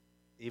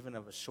 even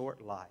of a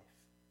short life,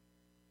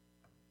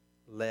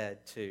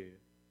 led to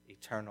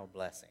eternal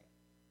blessing.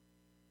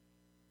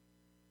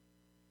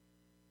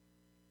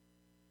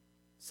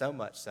 So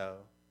much so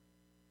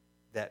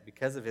that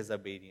because of his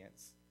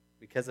obedience,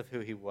 because of who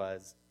he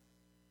was,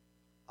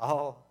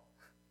 all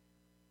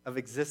of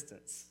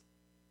existence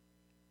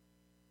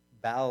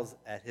bows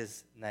at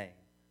his name.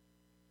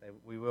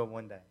 We will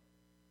one day.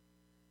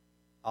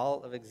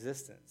 All of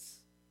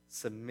existence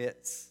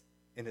submits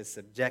and is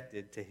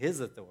subjected to his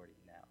authority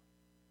now.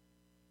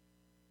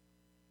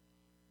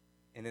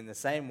 And in the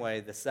same way,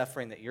 the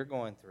suffering that you're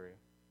going through,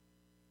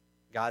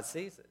 God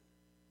sees it.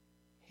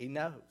 He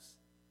knows.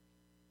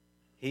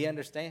 He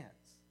understands.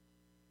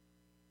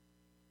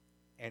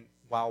 And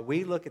while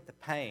we look at the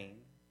pain,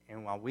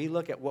 and while we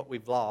look at what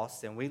we've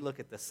lost, and we look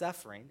at the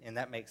suffering, and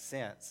that makes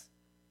sense,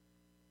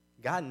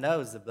 God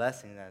knows the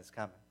blessing that is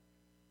coming.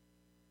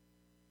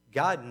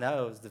 God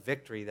knows the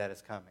victory that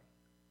is coming.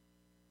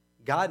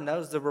 God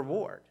knows the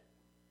reward.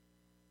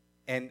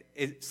 And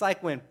it's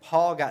like when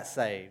Paul got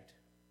saved,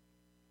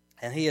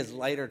 and he is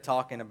later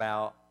talking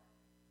about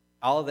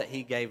all that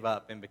he gave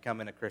up in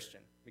becoming a Christian.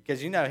 Because,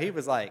 he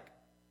was like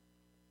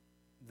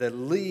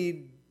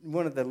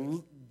one of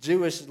the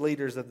Jewish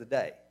leaders of the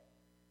day.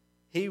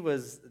 He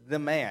was the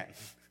man.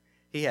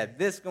 He had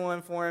this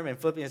going for him. In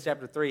Philippians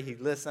chapter 3, he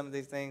lists some of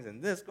these things,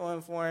 and this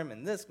going for him,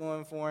 and this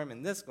going for him,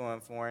 and this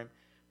going for him.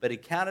 But he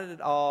counted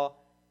it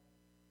all.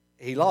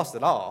 He lost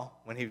it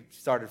all when he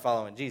started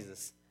following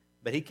Jesus.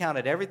 But he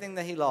counted everything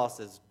that he lost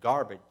as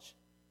garbage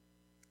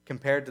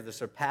compared to the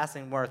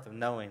surpassing worth of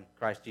knowing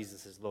Christ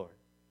Jesus is Lord.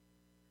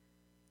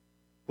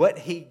 What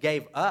he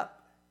gave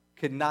up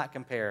could not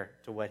compare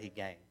to what he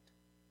gained.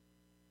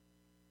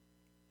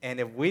 And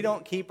if we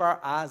don't keep our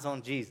eyes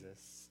on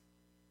Jesus,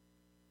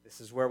 this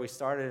is where we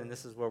started and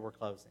this is where we're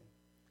closing.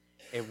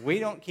 If we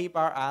don't keep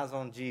our eyes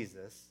on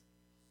Jesus,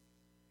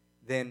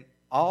 then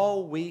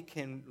all we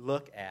can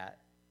look at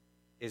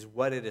is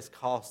what it is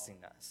costing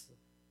us.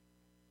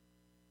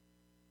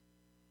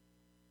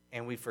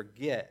 And we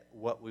forget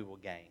what we will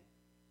gain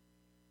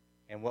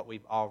and what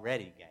we've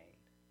already gained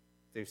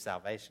through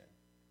salvation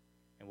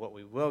and what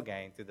we will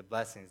gain through the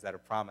blessings that are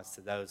promised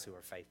to those who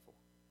are faithful.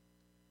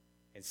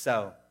 And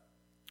so,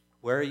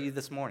 where are you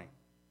this morning?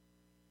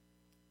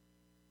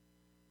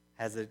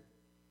 Has a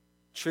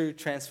true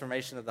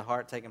transformation of the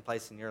heart taken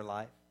place in your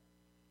life?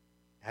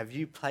 Have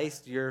you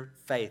placed your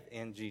faith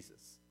in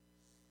Jesus?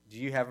 Do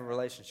you have a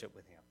relationship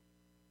with him?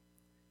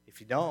 If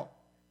you don't,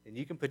 then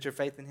you can put your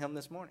faith in him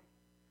this morning.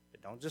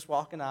 But don't just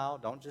walk an aisle.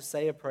 Don't just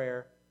say a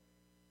prayer.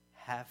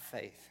 Have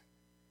faith.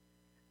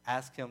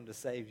 Ask him to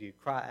save you.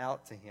 Cry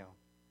out to him.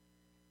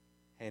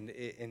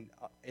 And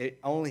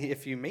only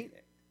if you mean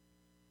it.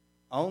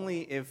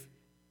 Only if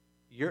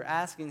you're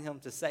asking him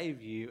to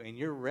save you and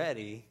you're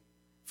ready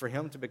for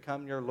him to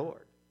become your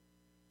Lord.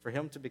 For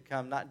him to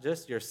become not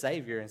just your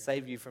Savior and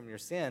save you from your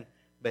sin,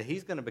 but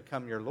he's going to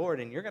become your Lord,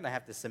 and you're going to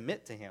have to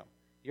submit to him.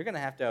 You're going to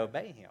have to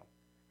obey him.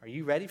 Are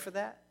you ready for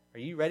that? Are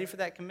you ready for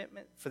that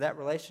commitment, for that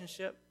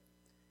relationship?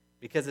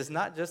 Because it's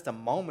not just a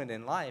moment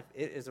in life.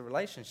 It is a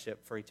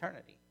relationship for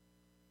eternity.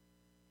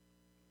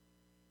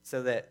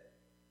 So that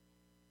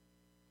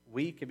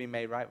we could be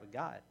made right with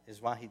God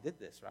is why he did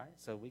this, right?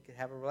 So we could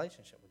have a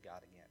relationship with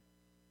God again.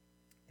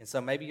 And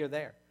so maybe you're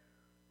there.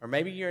 Or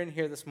maybe you're in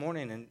here this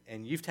morning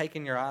and you've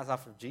taken your eyes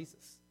off of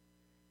Jesus.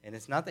 And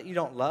it's not that you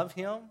don't love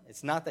him.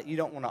 It's not that you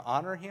don't want to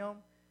honor him.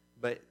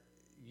 But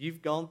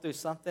you've gone through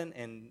something,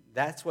 and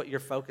that's what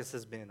your focus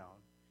has been on.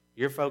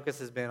 Your focus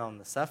has been on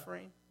the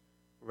suffering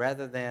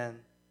rather than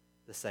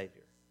the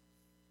Savior.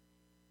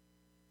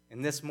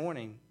 And this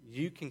morning,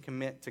 you can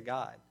commit to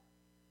God.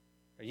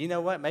 Or you know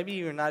what? Maybe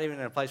you're not even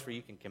in a place where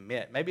you can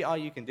commit. Maybe all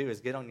you can do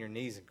is get on your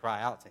knees and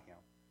cry out to him.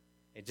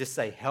 And just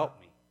say, help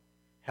me.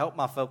 Help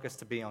my focus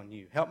to be on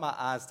you. Help my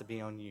eyes to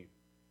be on you.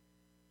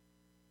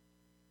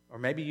 Or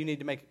maybe you need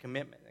to make a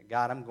commitment that,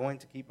 God, I'm going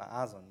to keep my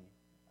eyes on you.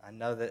 I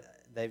know that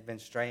they've been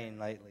straying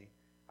lately.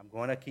 I'm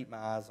going to keep my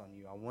eyes on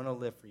you. I want to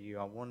live for you.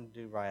 I want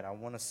to do right. I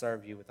want to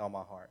serve you with all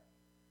my heart.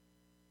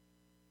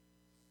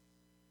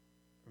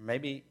 Or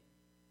maybe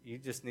you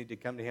just need to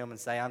come to him and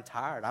say, I'm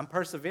tired. I'm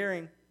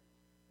persevering,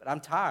 but I'm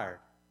tired.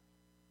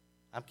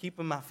 I'm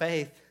keeping my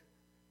faith.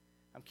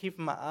 I'm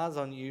keeping my eyes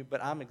on you,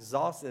 but I'm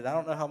exhausted. I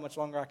don't know how much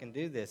longer I can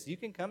do this. You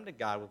can come to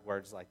God with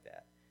words like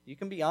that. You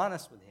can be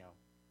honest with him.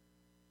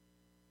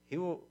 He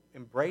will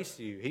embrace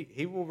you.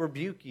 He will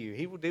rebuke you.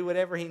 He will do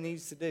whatever he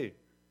needs to do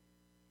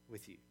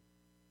with you.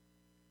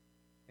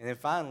 And then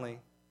finally,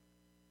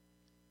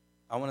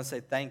 I want to say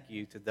thank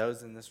you to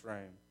those in this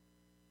room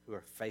who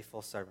are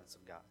faithful servants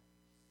of God,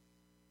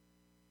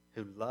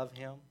 who love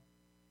him,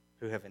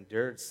 who have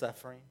endured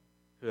suffering,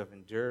 who have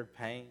endured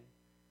pain,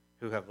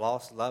 who have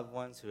lost loved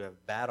ones, who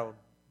have battled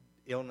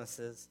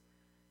illnesses,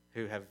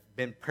 who have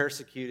been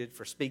persecuted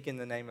for speaking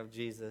the name of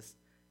Jesus,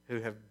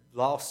 who have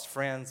lost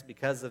friends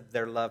because of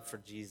their love for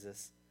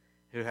Jesus,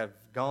 who have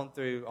gone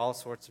through all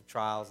sorts of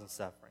trials and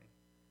suffering.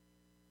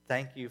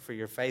 Thank you for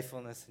your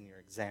faithfulness and your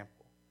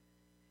example.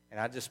 And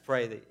I just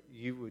pray that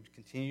you would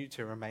continue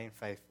to remain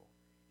faithful,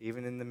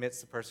 even in the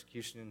midst of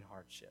persecution and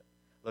hardship.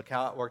 Look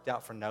how it worked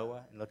out for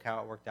Noah, and look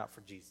how it worked out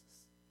for Jesus.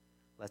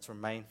 Let's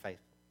remain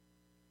faithful.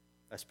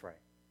 Let's pray.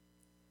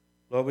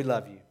 Lord, we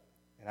love you.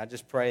 And I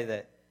just pray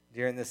that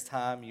during this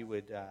time you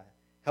would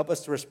help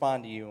us to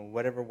respond to you in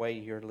whatever way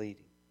you're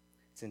leading.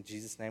 It's in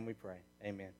Jesus' name we pray. Amen.